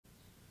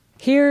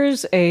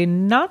Here's a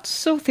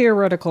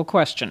not-so-theoretical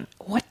question.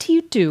 What do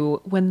you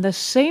do when the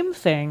same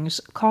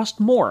things cost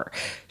more?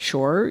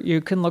 Sure,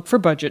 you can look for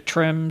budget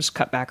trims,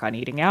 cut back on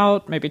eating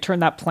out, maybe turn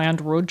that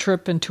planned road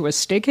trip into a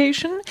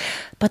staycation.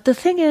 But the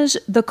thing is,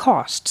 the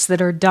costs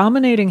that are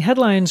dominating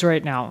headlines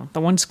right now, the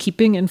ones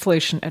keeping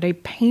inflation at a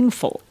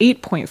painful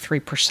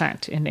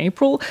 8.3% in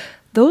April,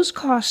 those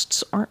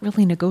costs aren't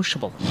really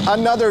negotiable.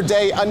 Another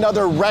day,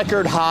 another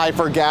record high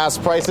for gas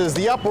prices.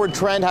 The upward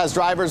trend has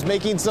drivers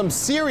making some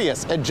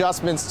serious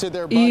adjustments to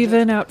their budget.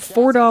 Even at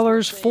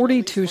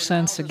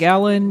 $4.42 a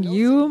gallon,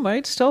 you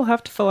might still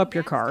have to fill up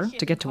your car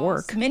to get to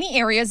work. Many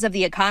areas of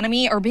the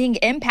economy are being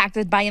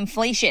impacted by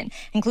inflation,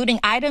 including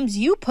items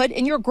you put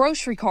in your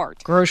grocery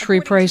cart.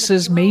 Grocery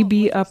prices may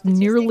be up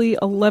nearly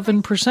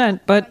 11%,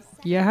 but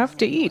you have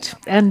to eat.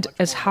 And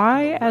as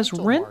high as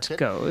rent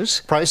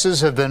goes,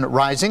 prices have been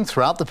rising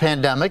throughout the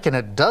pandemic, and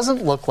it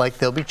doesn't look like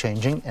they'll be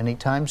changing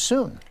anytime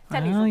soon.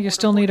 Well, you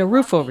still need a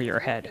roof over your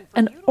head.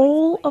 And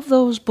all of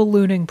those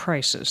ballooning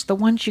prices, the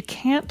ones you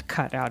can't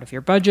cut out of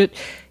your budget,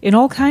 in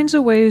all kinds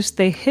of ways,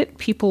 they hit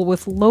people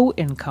with low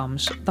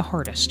incomes the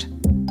hardest.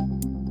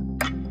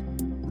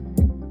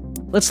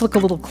 Let's look a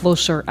little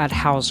closer at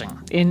housing.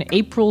 In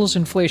April's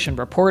inflation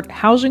report,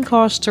 housing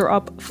costs are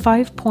up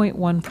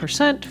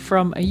 5.1%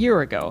 from a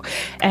year ago.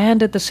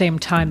 And at the same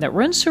time that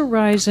rents are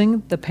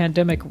rising, the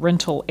pandemic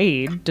rental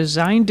aid,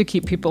 designed to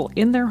keep people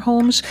in their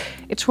homes,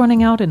 it's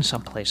running out in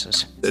some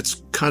places.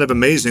 It's kind of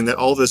amazing that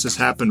all this has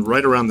happened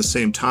right around the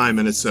same time,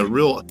 and it's a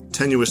real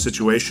tenuous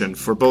situation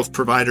for both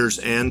providers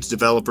and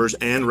developers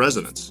and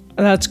residents.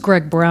 That's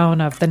Greg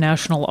Brown of the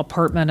National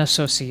Apartment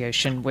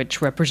Association,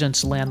 which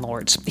represents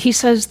landlords. He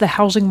says the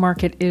housing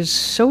market is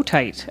so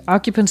tight,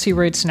 occupancy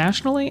rates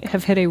nationally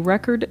have hit a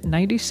record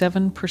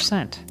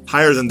 97%.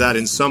 Higher than that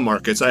in some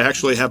markets. I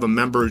actually have a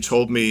member who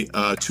told me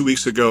 2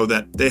 weeks ago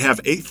that they have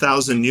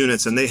 8,000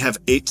 units and they have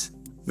 8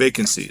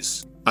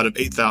 vacancies out of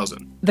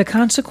 8,000. The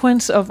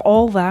consequence of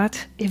all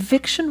that,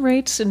 eviction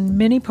rates in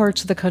many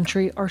parts of the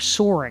country are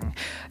soaring.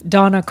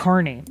 Donna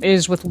Carney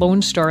is with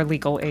Lone Star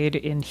Legal Aid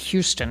in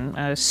Houston,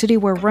 a city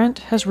where rent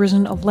has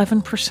risen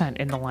 11%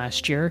 in the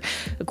last year,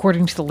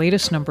 according to the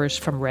latest numbers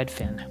from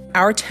Redfin.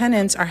 Our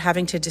tenants are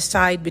having to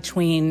decide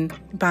between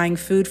buying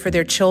food for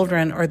their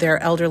children or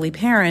their elderly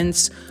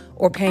parents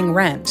or paying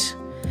rent.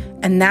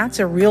 And that's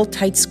a real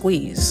tight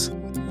squeeze.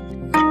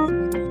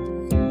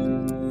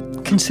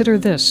 Consider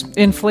this.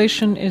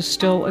 Inflation is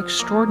still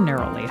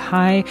extraordinarily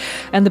high,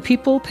 and the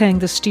people paying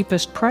the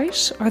steepest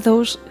price are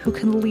those who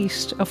can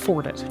least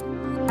afford it.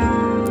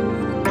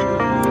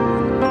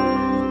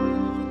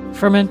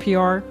 From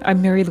NPR,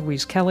 I'm Mary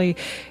Louise Kelly.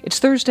 It's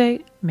Thursday,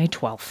 May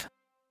 12th.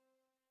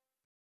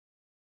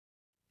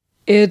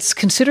 It's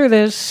Consider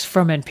This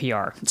from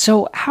NPR.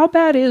 So how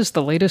bad is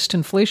the latest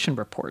inflation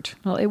report?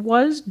 Well, it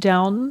was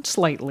down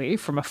slightly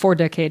from a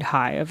 4-decade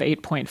high of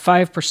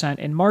 8.5%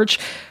 in March,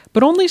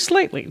 but only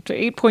slightly to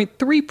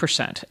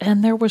 8.3%.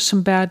 And there was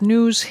some bad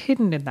news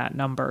hidden in that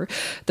number.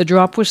 The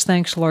drop was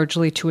thanks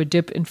largely to a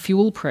dip in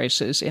fuel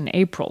prices in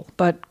April.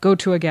 But go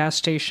to a gas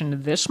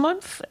station this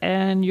month,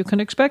 and you can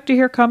expect to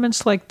hear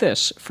comments like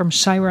this from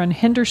Siren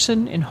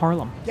Henderson in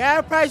Harlem.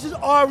 Gas prices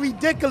are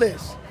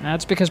ridiculous.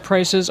 That's because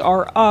prices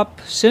are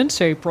up since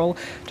April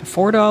to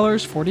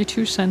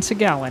 $4.42 a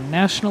gallon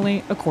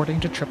nationally, according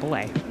to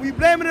AAA. We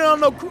blaming it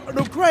on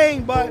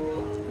Ukraine, but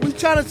we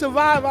trying to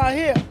survive out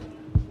here.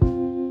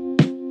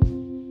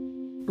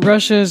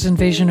 Russia's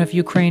invasion of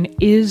Ukraine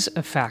is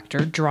a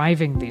factor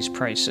driving these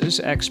prices,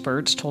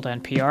 experts told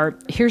NPR.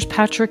 Here's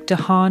Patrick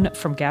DeHaan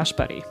from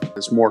GasBuddy.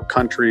 As more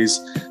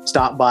countries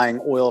stop buying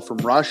oil from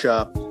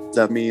Russia,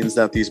 that means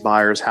that these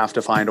buyers have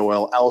to find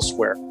oil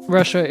elsewhere.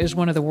 Russia is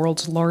one of the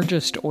world's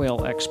largest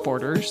oil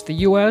exporters. The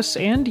U.S.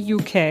 and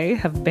U.K.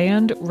 have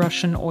banned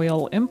Russian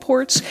oil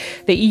imports.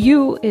 The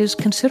EU is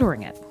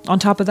considering it. On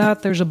top of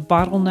that, there's a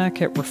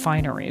bottleneck at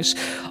refineries.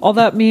 All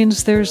that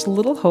means there's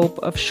little hope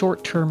of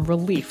short-term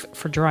relief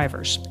for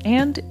drivers.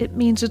 And it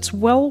means it's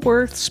well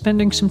worth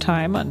spending some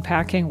time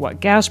unpacking what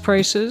gas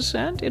prices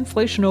and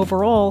inflation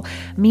overall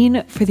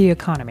mean for the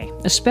economy,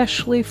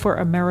 especially for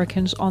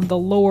Americans on the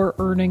lower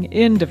earning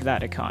end of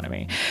that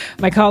economy.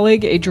 My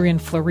colleague Adrian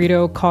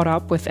Florido caught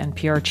up with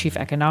NPR chief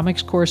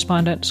economics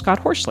correspondent Scott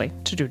Horsley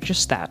to do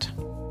just that.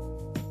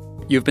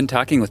 You've been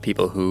talking with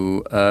people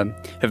who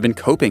have been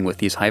coping with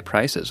these high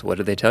prices. What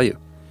did they tell you?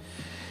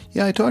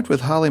 Yeah, I talked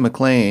with Holly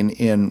McLean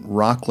in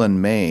Rockland,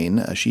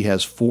 Maine. She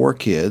has 4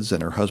 kids,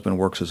 and her husband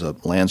works as a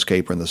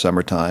landscaper in the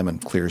summertime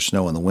and clears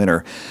snow in the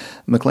winter.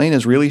 McLean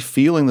is really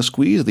feeling the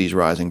squeeze of these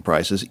rising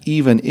prices,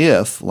 even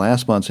if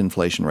last month's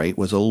inflation rate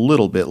was a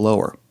little bit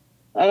lower.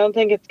 I don't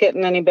think it's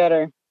getting any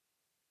better.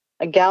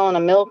 A gallon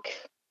of milk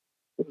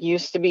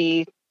used to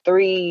be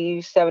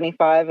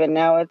 $3.75, and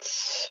now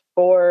it's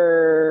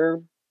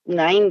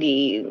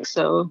 $4.90.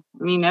 So,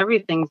 I mean,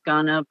 everything's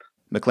gone up.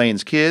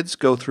 McLean's kids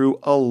go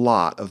through a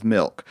lot of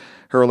milk.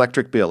 Her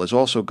electric bill has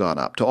also gone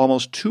up to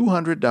almost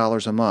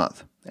 $200 a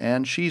month.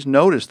 And she's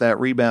noticed that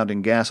rebound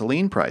in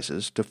gasoline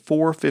prices to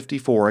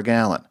 $4.54 a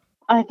gallon.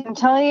 I can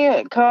tell you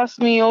it cost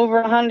me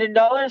over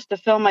 $100 to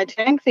fill my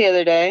tank the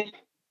other day.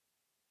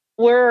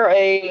 We're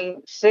a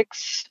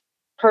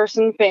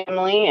 6-person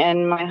family,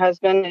 and my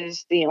husband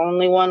is the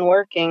only one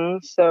working,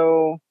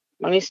 so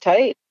money's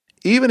tight.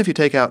 Even if you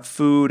take out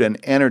food and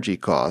energy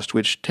costs,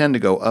 which tend to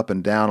go up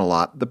and down a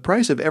lot, the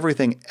price of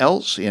everything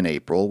else in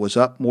April was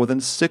up more than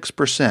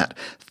 6%,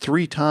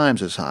 3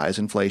 times as high as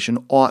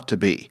inflation ought to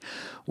be.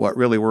 What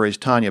really worries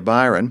Tanya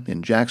Byron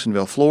in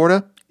Jacksonville,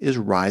 Florida, is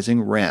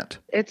rising rent.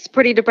 It's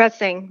pretty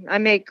depressing. I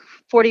make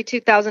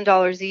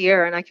 $42,000 a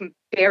year, and I can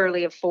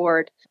barely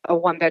afford a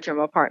 1-bedroom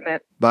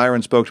apartment.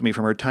 Byron spoke to me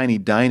from her tiny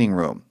dining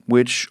room,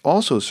 which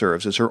also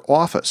serves as her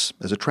office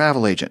as a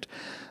travel agent.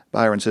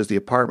 Byron says the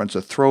apartment's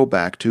a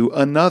throwback to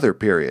another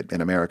period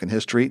in American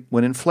history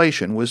when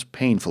inflation was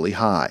painfully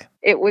high.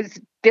 It was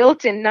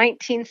built in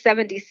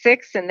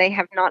 1976, and they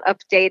have not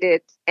updated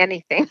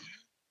anything.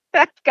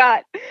 I've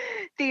got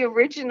the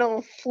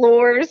original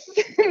floors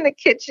in the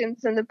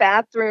kitchens and the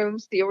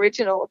bathrooms, the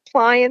original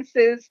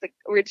appliances, the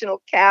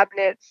original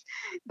cabinets,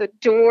 the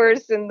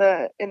doors and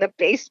the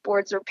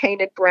baseboards are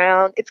painted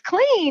brown. It's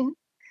clean,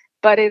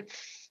 but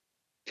it's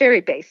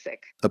very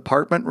basic.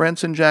 Apartment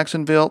rents in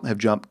Jacksonville have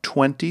jumped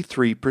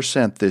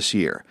 23% this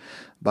year.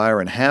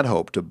 Byron had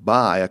hoped to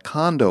buy a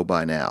condo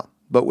by now,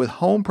 but with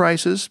home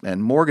prices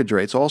and mortgage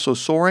rates also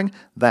soaring,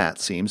 that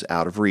seems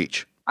out of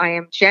reach. I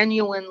am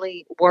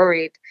genuinely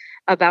worried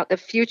about the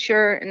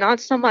future, not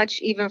so much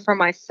even for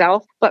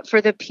myself, but for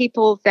the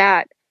people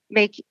that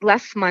make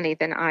less money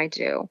than I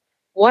do.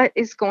 What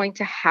is going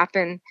to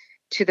happen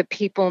to the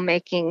people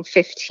making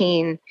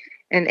 $15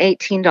 and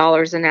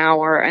 $18 an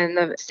hour and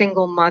the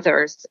single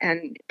mothers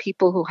and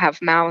people who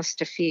have mouths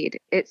to feed?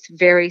 It's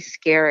very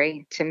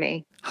scary to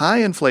me. High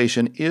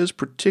inflation is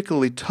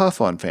particularly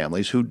tough on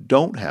families who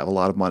don't have a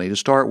lot of money to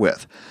start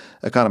with.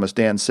 Economist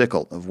Dan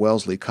Sickle of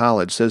Wellesley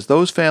College says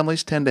those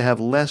families tend to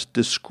have less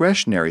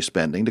discretionary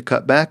spending to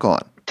cut back on.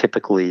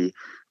 Typically,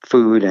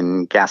 food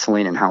and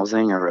gasoline and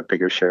housing are a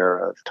bigger share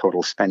of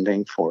total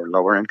spending for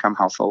lower-income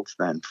households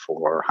than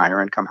for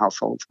higher-income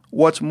households.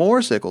 What's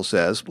more, Sickle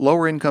says,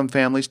 lower-income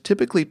families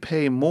typically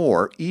pay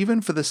more even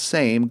for the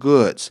same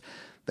goods.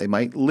 They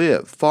might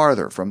live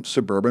farther from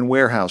suburban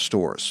warehouse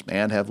stores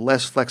and have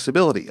less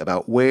flexibility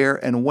about where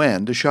and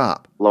when to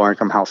shop.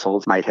 Lower-income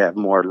households might have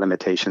more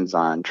limitations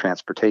on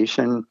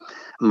transportation,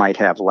 might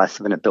have less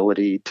of an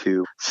ability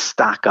to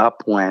stock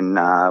up when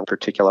a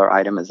particular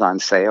item is on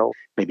sale.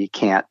 Maybe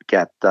can't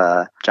get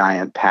the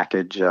giant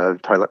package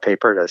of toilet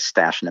paper to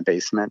stash in a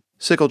basement.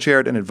 Sickle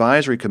chaired an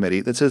advisory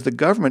committee that says the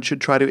government should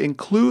try to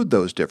include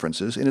those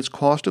differences in its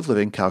cost of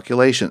living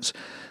calculations.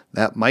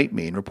 That might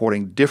mean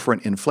reporting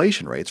different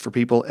inflation rates for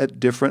people at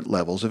different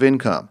levels of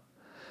income.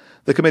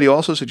 The committee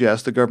also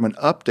suggests the government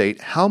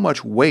update how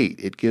much weight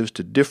it gives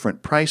to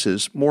different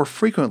prices more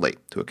frequently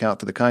to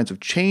account for the kinds of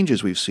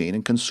changes we've seen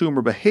in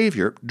consumer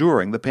behavior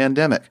during the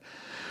pandemic.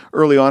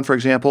 Early on, for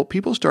example,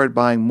 people started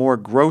buying more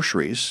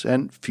groceries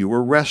and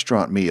fewer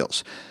restaurant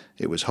meals.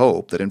 It was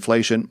hoped that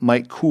inflation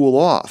might cool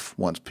off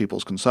once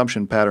people's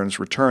consumption patterns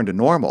return to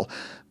normal,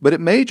 but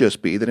it may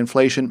just be that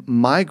inflation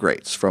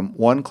migrates from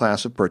one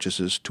class of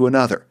purchases to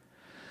another.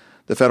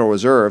 The Federal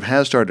Reserve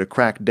has started to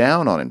crack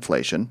down on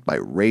inflation by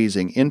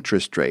raising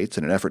interest rates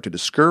in an effort to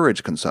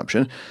discourage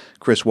consumption.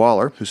 Chris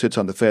Waller, who sits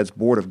on the Fed's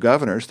Board of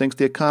Governors, thinks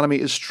the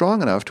economy is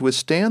strong enough to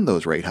withstand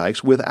those rate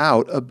hikes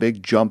without a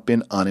big jump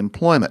in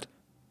unemployment.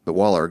 But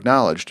Waller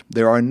acknowledged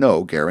there are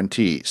no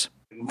guarantees.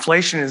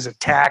 Inflation is a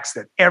tax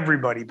that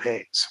everybody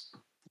pays.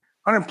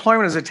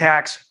 Unemployment is a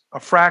tax a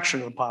fraction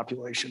of the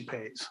population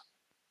pays.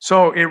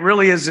 So it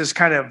really is this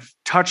kind of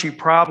touchy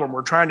problem.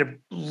 We're trying to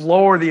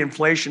lower the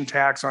inflation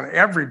tax on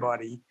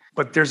everybody,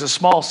 but there's a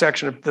small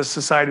section of the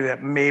society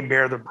that may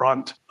bear the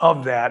brunt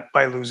of that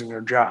by losing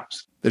their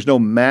jobs. There's no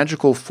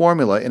magical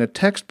formula in a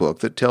textbook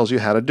that tells you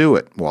how to do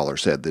it, Waller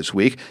said this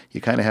week. You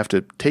kind of have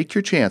to take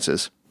your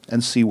chances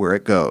and see where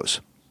it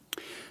goes.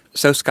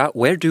 So, Scott,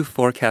 where do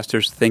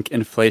forecasters think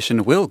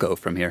inflation will go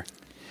from here?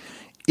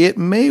 It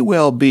may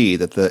well be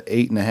that the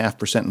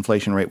 8.5%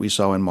 inflation rate we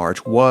saw in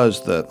March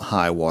was the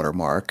high water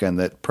mark and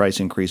that price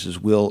increases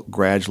will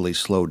gradually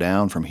slow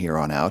down from here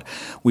on out.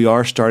 We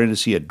are starting to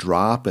see a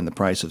drop in the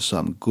price of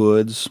some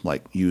goods,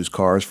 like used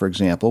cars, for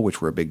example, which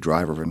were a big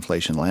driver of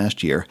inflation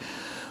last year.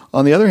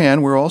 On the other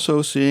hand, we're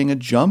also seeing a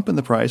jump in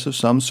the price of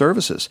some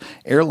services.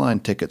 Airline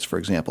tickets, for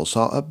example,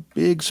 saw a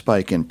big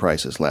spike in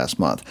prices last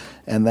month,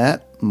 and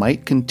that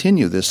might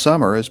continue this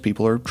summer as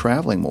people are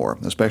traveling more,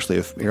 especially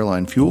if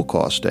airline fuel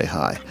costs stay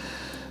high.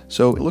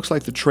 So it looks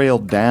like the trail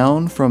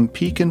down from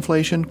peak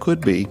inflation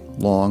could be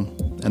long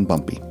and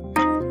bumpy.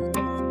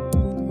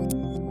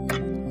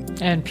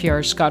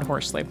 NPR's Scott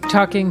Horsley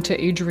talking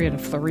to Adrian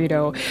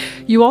Florido.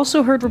 You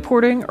also heard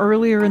reporting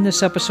earlier in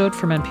this episode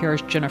from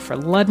NPR's Jennifer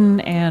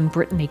Ludden and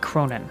Brittany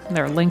Cronin.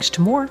 There are links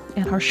to more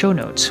in our show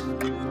notes.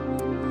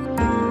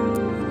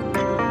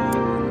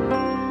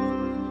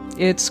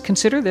 It's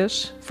Consider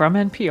This from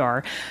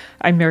NPR.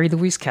 I'm Mary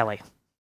Louise Kelly.